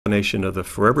explanation of the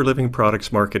Forever Living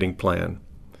Products Marketing Plan.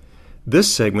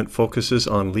 This segment focuses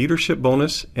on Leadership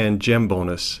Bonus and Gem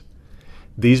Bonus.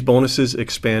 These bonuses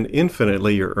expand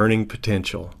infinitely your earning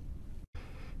potential.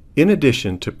 In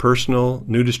addition to personal,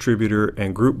 new distributor,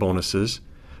 and group bonuses,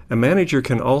 a manager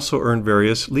can also earn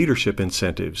various leadership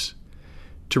incentives.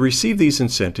 To receive these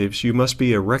incentives, you must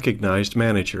be a recognized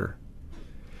manager.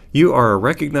 You are a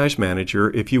recognized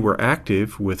manager if you were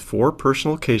active with 4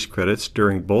 personal case credits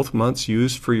during both months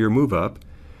used for your move-up,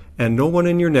 and no one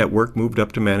in your network moved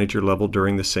up to manager level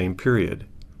during the same period.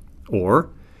 Or,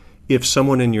 if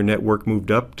someone in your network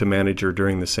moved up to manager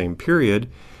during the same period,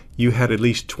 you had at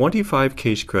least 25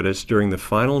 case credits during the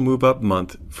final move-up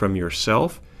month from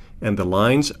yourself and the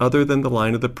lines other than the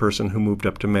line of the person who moved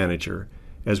up to manager,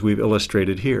 as we've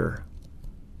illustrated here.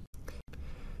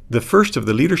 The first of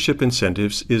the leadership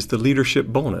incentives is the leadership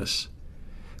bonus.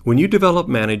 When you develop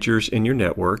managers in your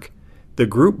network, the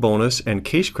group bonus and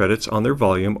case credits on their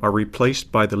volume are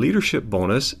replaced by the leadership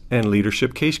bonus and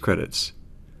leadership case credits.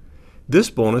 This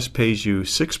bonus pays you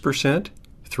 6%,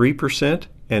 3%,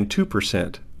 and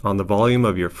 2% on the volume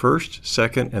of your first,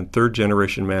 second, and third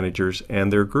generation managers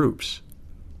and their groups.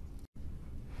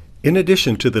 In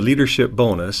addition to the leadership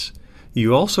bonus,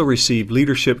 you also receive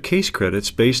leadership case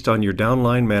credits based on your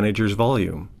downline manager's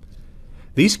volume.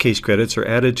 These case credits are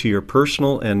added to your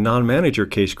personal and non-manager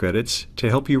case credits to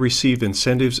help you receive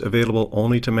incentives available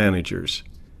only to managers.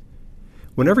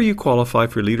 Whenever you qualify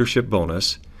for leadership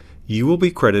bonus, you will be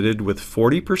credited with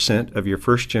 40% of your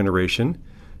first generation,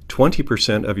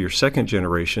 20% of your second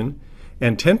generation,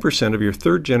 and 10% of your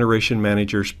third generation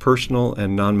manager's personal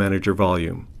and non-manager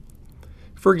volume.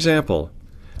 For example,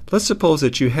 let's suppose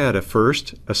that you had a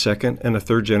first, a second, and a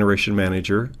third generation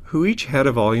manager who each had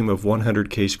a volume of 100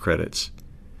 case credits.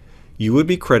 You would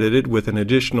be credited with an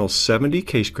additional 70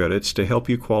 case credits to help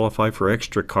you qualify for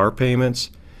extra car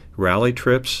payments, rally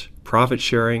trips, profit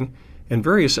sharing, and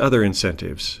various other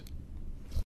incentives.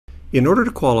 In order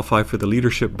to qualify for the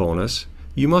leadership bonus,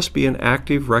 you must be an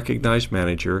active recognized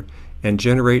manager and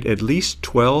generate at least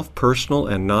 12 personal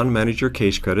and non-manager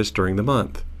case credits during the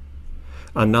month.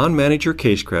 A non-manager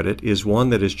case credit is one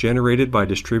that is generated by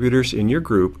distributors in your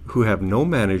group who have no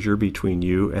manager between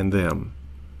you and them.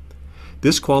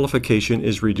 This qualification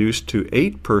is reduced to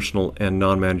 8 personal and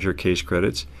non-manager case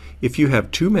credits if you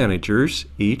have 2 managers,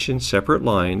 each in separate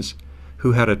lines,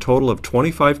 who had a total of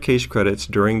 25 case credits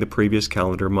during the previous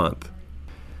calendar month.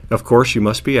 Of course, you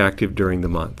must be active during the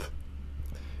month.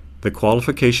 The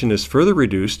qualification is further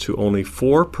reduced to only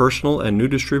 4 personal and new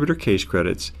distributor case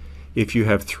credits if you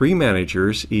have 3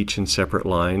 managers, each in separate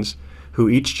lines, who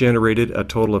each generated a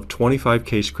total of 25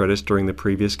 case credits during the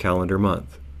previous calendar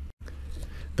month.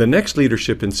 The next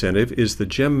leadership incentive is the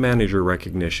GEM Manager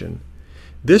Recognition.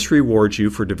 This rewards you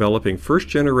for developing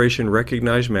first-generation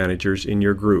recognized managers in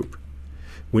your group.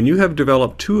 When you have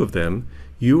developed 2 of them,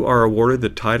 you are awarded the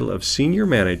title of Senior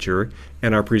Manager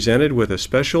and are presented with a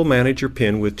special manager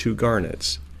pin with 2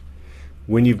 garnets.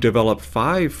 When you've developed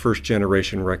 5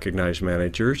 first-generation recognized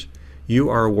managers, you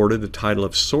are awarded the title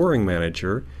of Soaring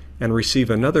Manager and receive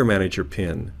another manager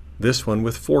pin, this one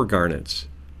with 4 garnets.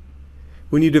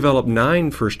 When you develop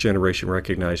 9 first-generation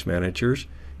recognized managers,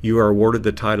 you are awarded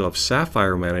the title of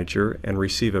Sapphire Manager and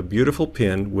receive a beautiful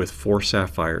pin with 4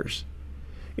 sapphires.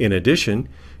 In addition,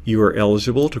 you are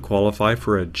eligible to qualify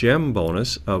for a GEM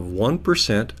bonus of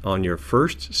 1% on your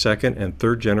first, second, and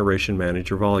third generation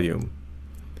manager volume.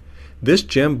 This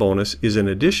GEM bonus is in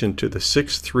addition to the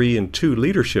 6, 3, and 2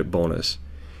 leadership bonus,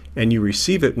 and you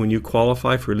receive it when you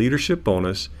qualify for leadership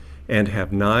bonus and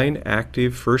have 9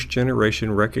 active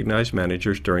first-generation recognized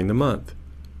managers during the month.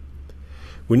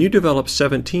 When you develop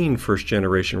 17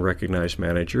 first-generation recognized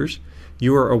managers,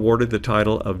 you are awarded the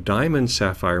title of Diamond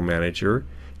Sapphire Manager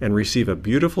and receive a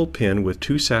beautiful pin with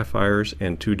 2 sapphires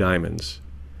and 2 diamonds.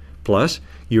 Plus,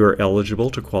 you are eligible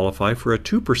to qualify for a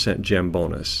 2% GEM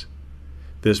bonus.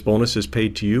 This bonus is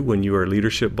paid to you when you are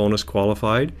leadership bonus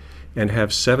qualified and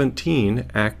have 17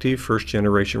 active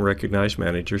first-generation recognized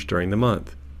managers during the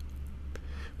month.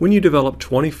 When you develop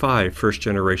 25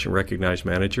 first-generation recognized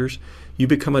managers, you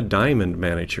become a Diamond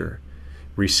Manager,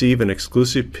 receive an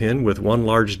exclusive pin with 1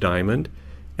 large diamond,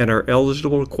 and are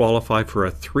eligible to qualify for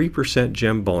a 3%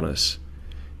 GEM bonus.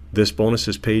 This bonus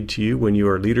is paid to you when you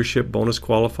are leadership bonus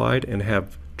qualified and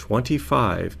have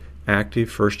 25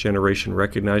 active first-generation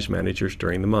recognized managers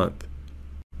during the month.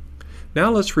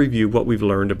 Now let's review what we've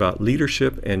learned about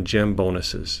leadership and GEM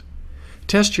bonuses.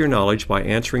 Test your knowledge by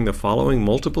answering the following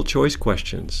multiple choice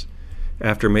questions.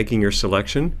 After making your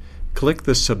selection, click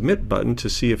the Submit button to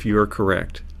see if you are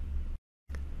correct.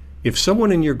 If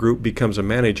someone in your group becomes a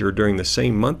manager during the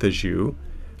same month as you,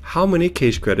 How many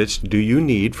case credits do you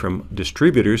need from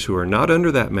distributors who are not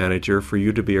under that manager for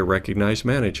you to be a recognized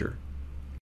manager?